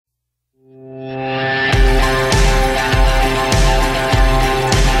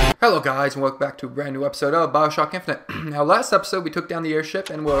Hello guys, and welcome back to a brand new episode of BioShock Infinite. Now last episode we took down the airship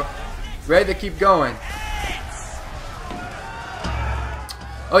and we're ready to keep going.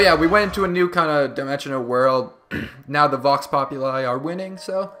 Oh yeah, we went into a new kind of dimensional world. Now the Vox Populi are winning,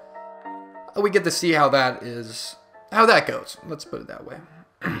 so we get to see how that goes. Let's put it that way.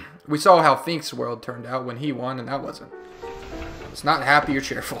 We saw how Fink's world turned out when he won, and that wasn't. It's not happy or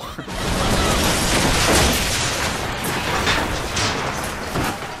cheerful.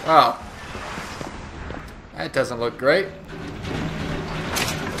 Oh. That doesn't look great.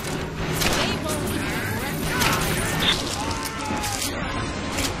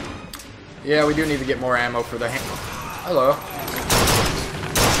 Yeah, we do need to get more ammo for the Hello.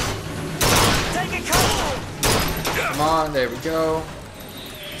 Come on, there we go.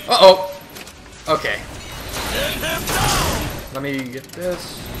 Uh-oh. Okay. Let me get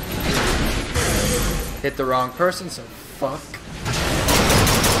this. Hit the wrong person, so fuck.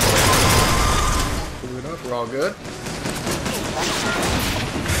 Blew it up, we're all good.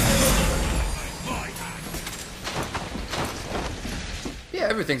 Yeah,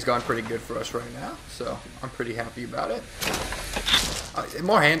 everything's gone pretty good for us right now, so I'm pretty happy about it.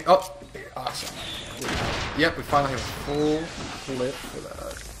 More hand. Oh, awesome. Yep, we finally have a full clip for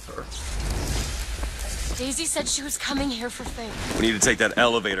that. Daisy said she was coming here for Fink. We need to take that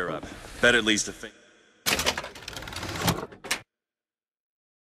elevator up. Bet it leads to Fink.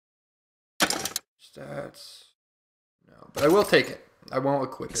 Stats. No, but I will take it. I won't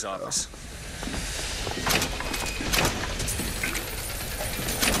equip it though.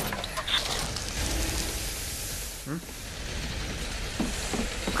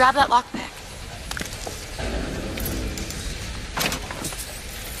 Grab that lockpick.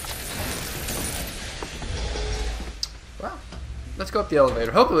 Well, let's go up the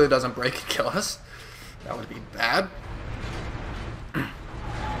elevator. Hopefully it doesn't break and kill us. That would be bad.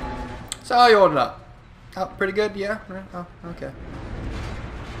 So how are you holding up? Oh, pretty good, yeah? Oh, okay.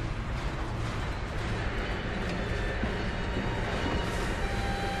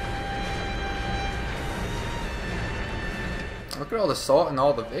 Look at all the salt and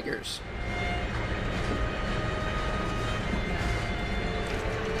all the vigors.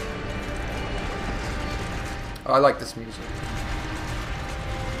 Oh, I like this music.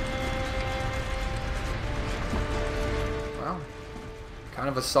 Wow. Kind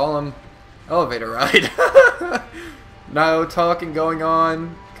of a solemn elevator ride. No talking going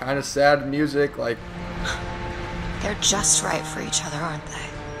on. Kind of sad music, like... They're just right for each other, aren't they?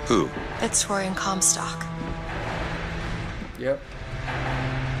 Who? Fitzroy and Comstock. Yep.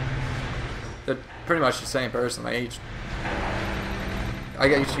 They're pretty much the same person. I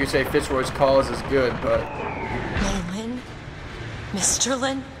guess you could say Fitzroy's cause is good, but... Lynn? Mr.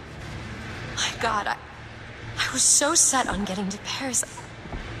 Lynn? My God, I was so set on getting to Paris.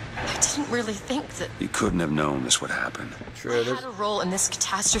 I didn't really think that... You couldn't have known this would happen. Sure, I had a role in this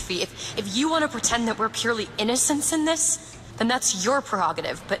catastrophe. If you want to pretend that we're purely innocents in this, then that's your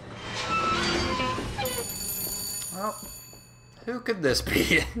prerogative, but... Well, who could this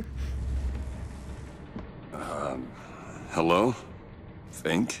be? Hello?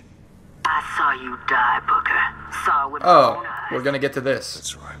 Fink? I saw you die, Booker. Saw it with my Oh, own eyes. we're gonna get to this.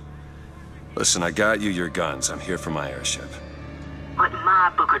 That's right. Listen, I got you your guns. I'm here for my airship. But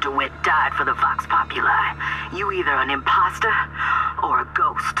my Booker DeWitt died for the Vox Populi. You either an imposter or a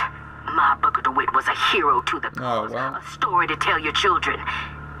ghost. My Booker DeWitt was a hero to the cause. Oh, wow. A story to tell your children.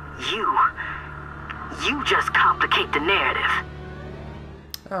 You just complicate the narrative.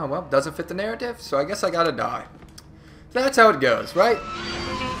 Oh, well, doesn't fit the narrative, so I guess I gotta die. That's how it goes, right?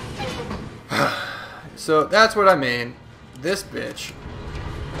 So, that's what I mean. This bitch.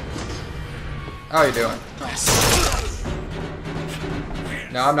 How you doing?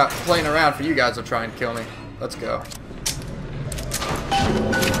 No, I'm not playing around for you guys to try and kill me. Let's go.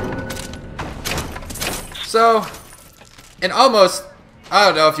 So, and almost, I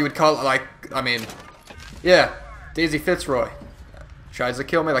don't know if you would call it like, I mean, yeah, Daisy Fitzroy tries to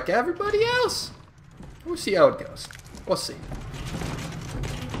kill me like everybody else. We'll see how it goes. We'll see.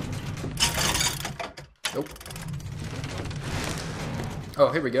 Nope. Oh,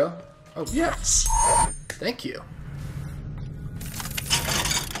 here we go. Oh, yes. Thank you.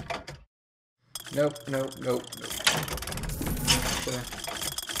 Nope, nope, nope, nope. Okay.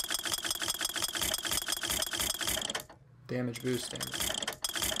 Damage boost, damage.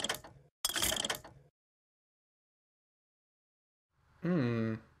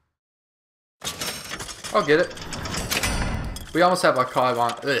 I'll get it. We almost have our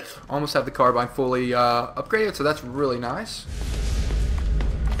carbine. Almost have the carbine fully upgraded, so that's really nice.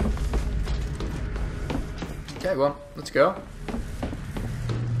 Okay, well, let's go.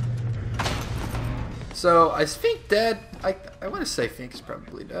 So, is Fink dead? I want to say Fink is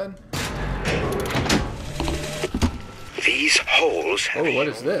probably dead. These holes have Oh, what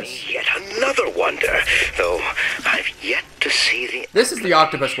is shown this? me yet another wonder, though I've yet to see the... This is the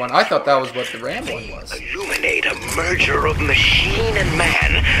octopus one. I thought that was what the ram one was. Illuminate a merger of machine and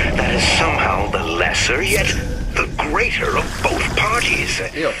man that is somehow the lesser yet the greater of both parties.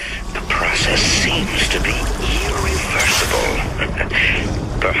 Ew. The process seems to be irreversible.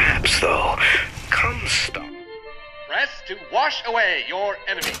 Perhaps, though, come stop. Press to wash away your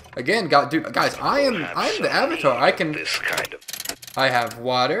enemy. Again, dude, guys, I'm the Avatar. I can. This kind of... I have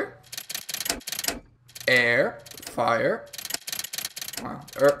water, air, fire,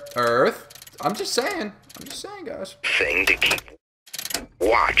 earth. I'm just saying, guys. thing to keep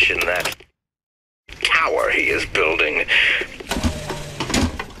watch in that tower he is building.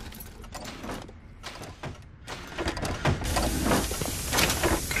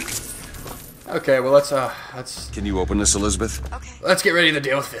 Okay, well let's Can you open this, Elizabeth? Okay. let's get ready to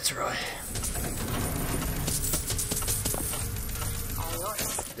deal with Fitzroy.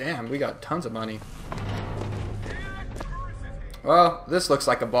 Damn, we got tons of money. Well, this looks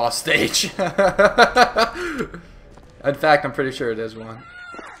like a boss stage. In fact, I'm pretty sure it is one.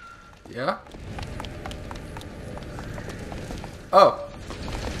 Yeah? Oh.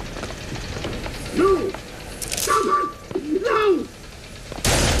 No! Stop it! No!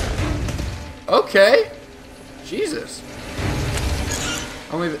 Okay. Jesus.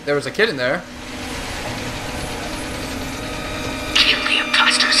 Only there was a kid in there. Kill the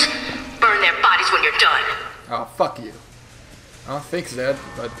imposters. Burn their bodies when you're done. Oh, fuck you. I don't think Zed,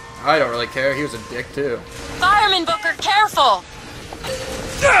 but I don't really care. He was a dick too. Fireman Booker, careful!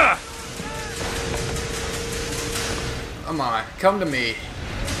 Come on, come to me.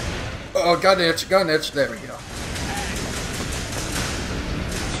 Oh, got an itch, got an itch. There we go.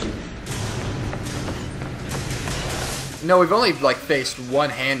 No, we've only like faced one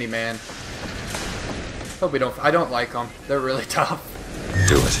handyman. Hope we don't. I don't like them. They're really tough.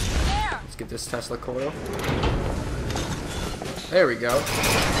 Do it. Let's get this Tesla coil. There we go.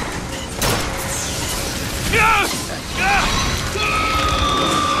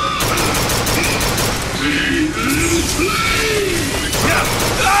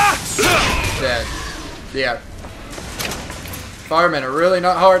 Dead. Yeah. Firemen are really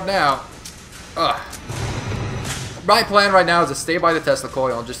not hard now. Ugh. My plan right now is to stay by the Tesla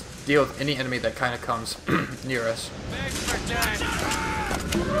coil and just deal with any enemy that kind of comes near us.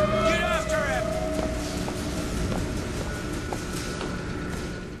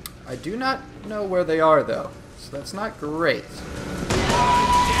 I do not know where they are though, so that's not great.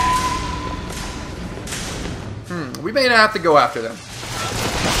 We may not have to go after them.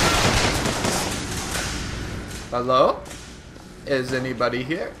 Hello? Is anybody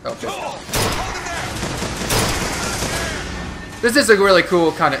here? Okay. This is a really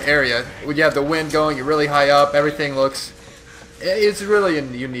cool kind of area. When you have the wind going, you're really high up, everything looks... It's really a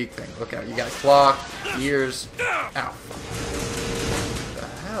unique thing. Look out, you got a clock, ears... Ow. What the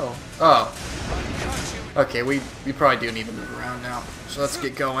hell? Oh. Okay, we probably do need to move around now. So let's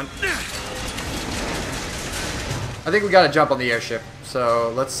get going. I think we gotta jump on the airship.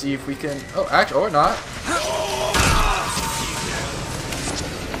 So let's see if we can... Oh, actually, or not.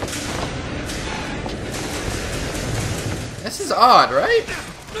 This is odd, right?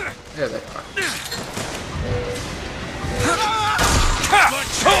 There they are.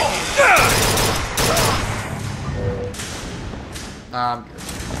 I'm good.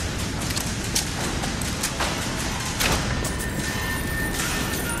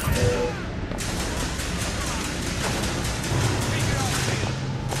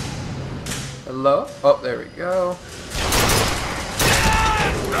 Hello? Oh, there we go.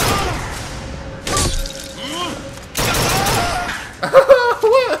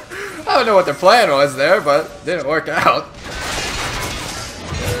 I don't know what their plan was there, but it didn't work out.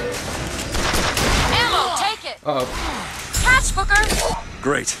 Ammo, take it! Uh-oh. Catch, Booker!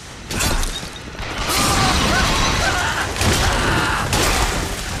 Great.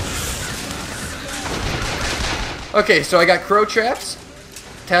 Okay, so I got crow traps,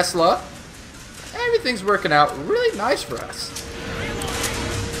 Tesla. Everything's working out really nice for us.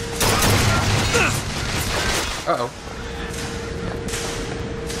 Uh-oh.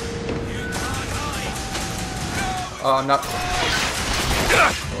 Oh, I'm not...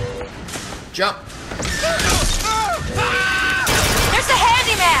 Jump! There's a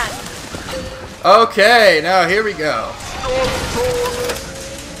handyman! Okay, now here we go.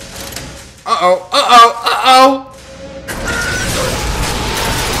 Uh-oh, uh-oh, uh-oh!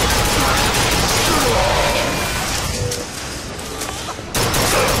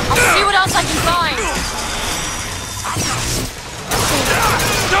 I'll see what else I can find.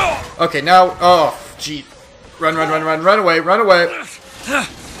 Okay, now... Oh, gee. Run, run, run, run, run away, run away.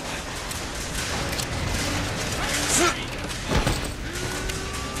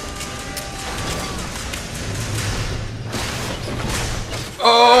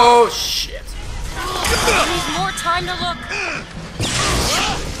 Oh, shit. I need more time to look.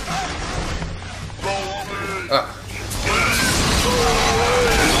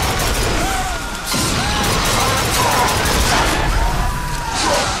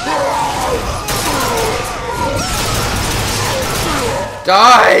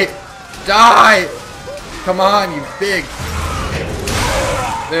 Die! Die! Come on, you big...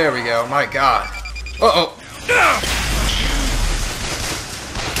 There we go, my god. Uh-oh.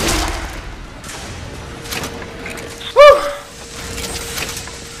 Woo!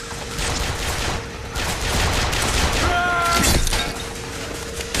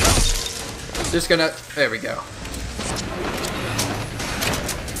 Just gonna... There we go.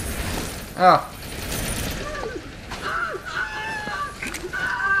 Oh.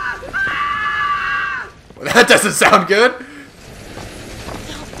 That doesn't sound good.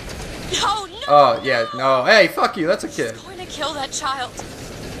 No, no. Oh, yeah, no. Hey, fuck you. That's a kid. He's going to kill that child.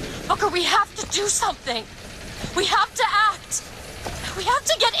 Booker, we have to do something. We have to act. We have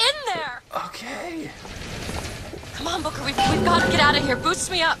to get in there. Okay. Come on, Booker. We've got to get out of here.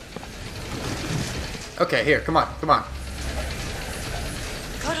 Boost me up. Okay, here. Come on. Come on.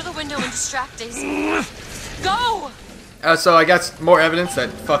 Go to the window and distract Daisy. Go! So I guess more evidence that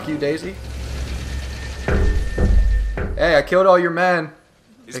fuck you, Daisy. Hey, I killed all your men.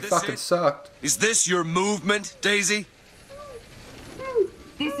 They fucking sucked. Is this your movement, Daisy?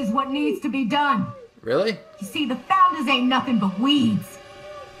 This is what needs to be done. Really? You see, the founders ain't nothing but weeds.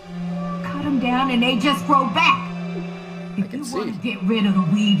 Cut them down and they just grow back. If you want to get rid of the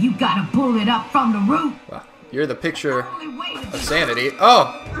weed, you gotta pull it up from the root. Wow. You're the picture of sanity.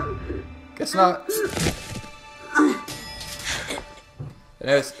 Oh! Guess not.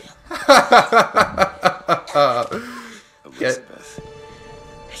 There's... Elizabeth.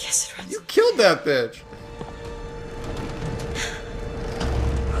 I guess it runs. You killed that bitch.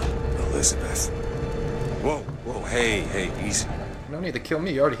 Elizabeth. Whoa, whoa, hey, hey, easy. No need to kill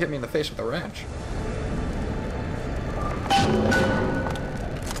me. You already hit me in the face with a wrench.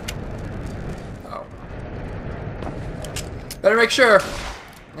 Oh. Better make sure.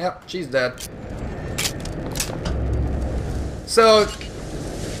 Yep, she's dead. So,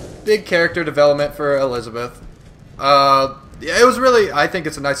 big character development for Elizabeth. Yeah, it was really, I think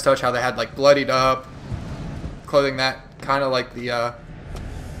it's a nice touch how they had like bloodied up clothing that kind of like the,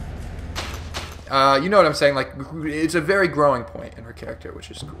 you know what I'm saying, like it's a very growing point in her character,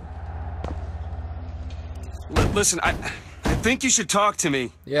 which is cool. Listen, I think you should talk to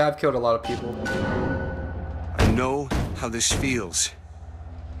me. Yeah, I've killed a lot of people. I know how this feels.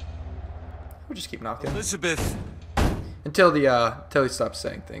 We'll just keep knocking. Elizabeth. Until he stops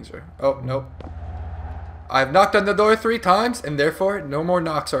saying things or... Oh, nope. I've knocked on the door 3 times, and therefore no more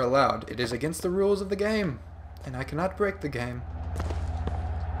knocks are allowed. It is against the rules of the game, and I cannot break the game.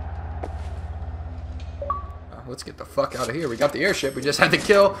 Let's get the fuck out of here. We got the airship. We just had to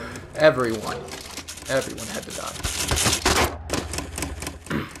kill everyone. Everyone had to die.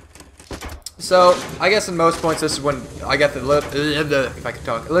 So, I guess in most points, this is when I got if I could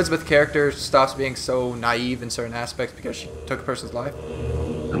talk, Elizabeth character stops being so naive in certain aspects because she took a person's life.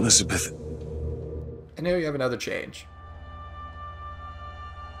 Elizabeth. And here you have another change.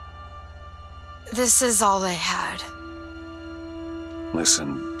 This is all they had.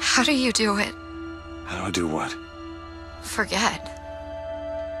 Listen. How do you do it? How do I do what? Forget.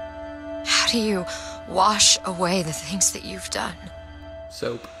 How do you wash away the things that you've done?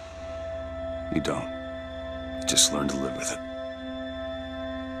 Soap. You don't. You just learn to live with it.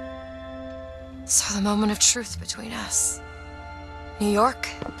 So the moment of truth between us. New York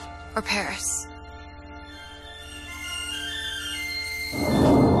or Paris?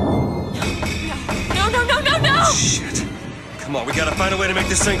 No! Shit. Come on, we gotta find a way to make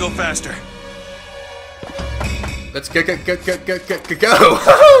this thing go faster. Let's go!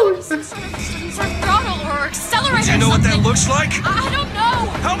 Some sort of throttle or accelerator. Do you know what that looks like? I don't know.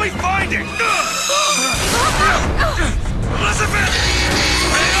 Help me find it! Elizabeth!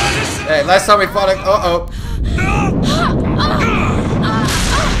 Hey, last time we fought it. Ow.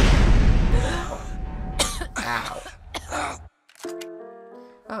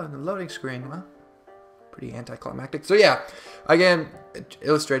 Oh, the loading screen. Well, pretty anticlimactic. So yeah, again,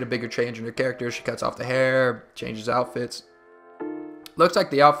 illustrate a bigger change in her character. She cuts off the hair, changes outfits. Looks like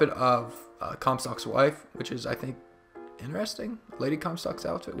the outfit of Comstock's wife, which is, I think, interesting. Lady Comstock's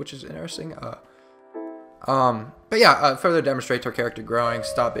outfit, which is interesting. But yeah, further demonstrates our character growing,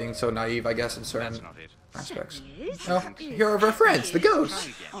 stop being so naive, I guess, in certain aspects. Oh, here are our friends, the ghosts.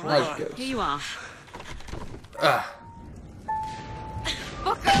 Right, here you are.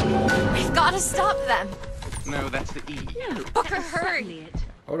 Booker, we've got to stop them. No, that's the E. No, Booker, hurry.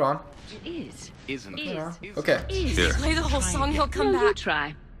 Hold on. It is. Isn't. Is. Okay. Is. Here. Play the whole song, he'll come No, you back.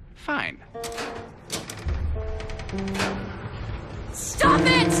 try. Fine. Stop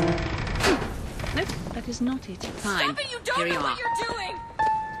it! Nope, that is not it. Fine. Stop it, you don't Here know you what are. you're doing!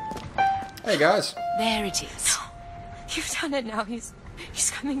 Hey guys. There it is. You've done it now, he's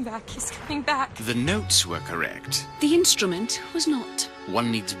coming back, he's coming back. The notes were correct. The instrument was not. One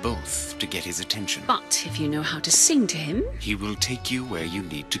needs both to get his attention. But if you know how to sing to him, He will take you where you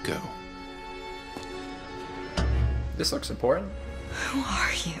need to go. This looks important. Who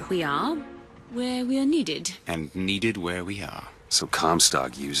are you? we are where we are needed. And needed where we are. So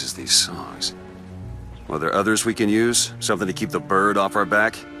Comstock uses these songs. Well, there others we can use? Something to keep the bird off our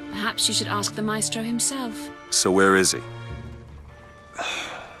back? Perhaps you should ask the maestro himself. So where is he?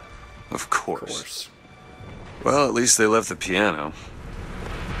 Of Of course. course. Well, at least they left the piano.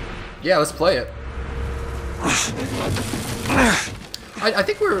 Yeah, let's play it. I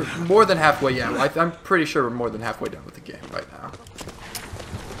think we're more than halfway. Yeah, I'm pretty sure we're more than halfway done with the game right now.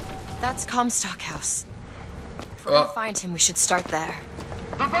 That's Comstock House. If we're Well- gonna find him, we should start there.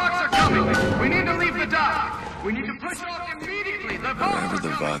 The Vox are coming! We need to leave the dock! We need to push off immediately! The Vox Wherever are the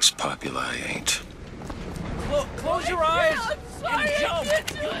coming! Vox Populi ain't. Close your eyes and jump!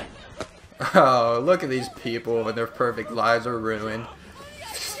 Oh, look at these people and their perfect lives are ruined.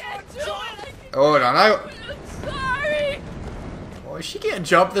 Hold on, Sorry! Oh, she can't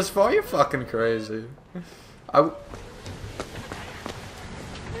jump this far. You're fucking crazy.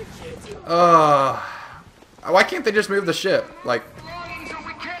 Why can't they just move the ship? Like,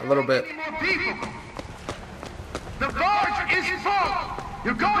 a little bit. The barge is full!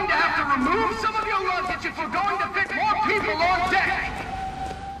 You're going to have to remove some of your luggage if we're going to fit more people on deck!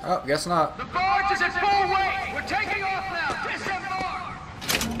 Oh, guess not. The barge is at full weight! We're taking off now!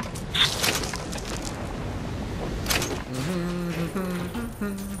 Disembark!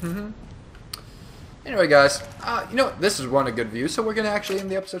 Anyway, guys, you know what? This is one a good view, so we're gonna actually end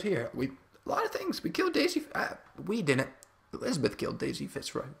the episode here. A lot of things. We killed Daisy. We didn't. Elizabeth killed Daisy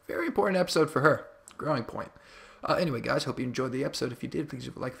Fitzroy. Very important episode for her. Growing point. Anyway, guys, hope you enjoyed the episode. If you did, please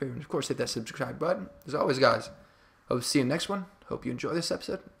leave a like, favorite, and of course, hit that subscribe button. As always, guys, hope to see you next one. Hope you enjoy this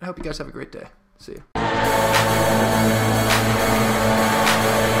episode. I hope you guys have a great day. See you.